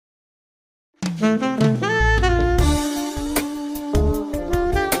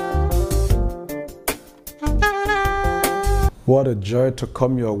What a joy to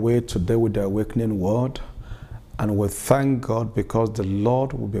come your way today with the awakening word. And we thank God because the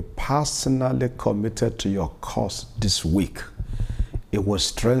Lord will be personally committed to your cause this week. It will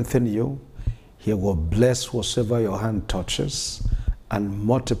strengthen you. He will bless whatsoever your hand touches and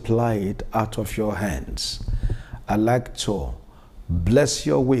multiply it out of your hands. I like to bless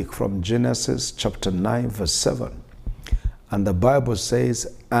your week from Genesis chapter 9 verse 7. And the Bible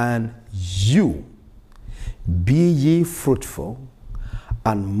says, "And you be ye fruitful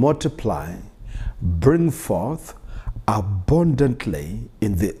and multiply, bring forth abundantly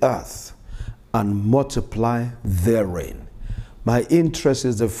in the earth and multiply therein." My interest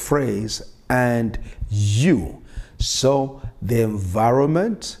is the phrase, "and you." So the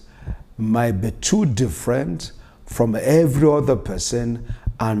environment might be too different from every other person,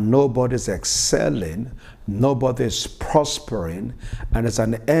 and nobody's excelling, nobody's prospering, and it's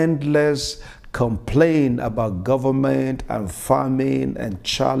an endless complain about government and famine and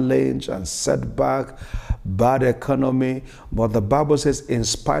challenge and setback, bad economy. But the Bible says, in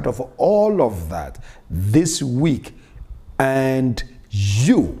spite of all of that, this week, "and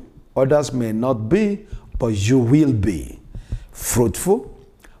you," others may not be, but you will be fruitful,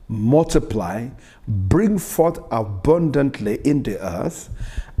 multiply, bring forth abundantly in the earth,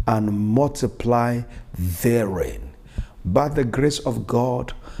 and multiply therein. By the grace of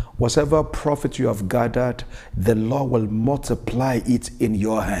God, whatever profit you have gathered, the Lord will multiply it in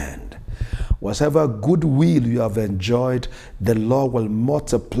your hand. Whatever goodwill you have enjoyed, the Lord will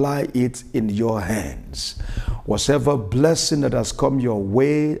multiply it in your hands. Whatever blessing that has come your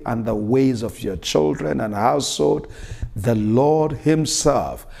way and the ways of your children and household, the Lord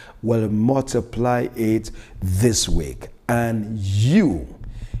himself will multiply it this week. "And you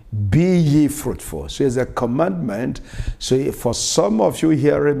be ye fruitful." So it's a commandment. So for some of you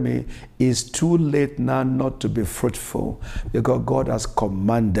hearing me, it's too late now not to be fruitful because God has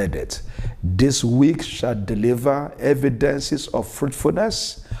commanded it. This week shall deliver evidences of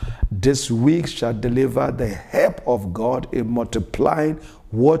fruitfulness. This week shall deliver the help of God in multiplying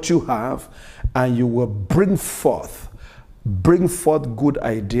what you have, and you will bring forth good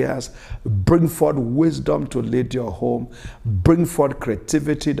ideas, bring forth wisdom to lead your home, bring forth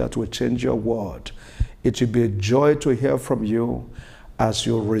creativity that will change your world. It will be a joy to hear from you as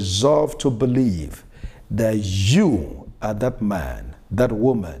you resolve to believe that you are that man, that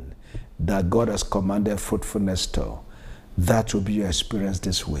woman that God has commanded fruitfulness to. That will be your experience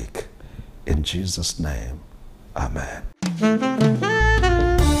this week. In Jesus' name, amen.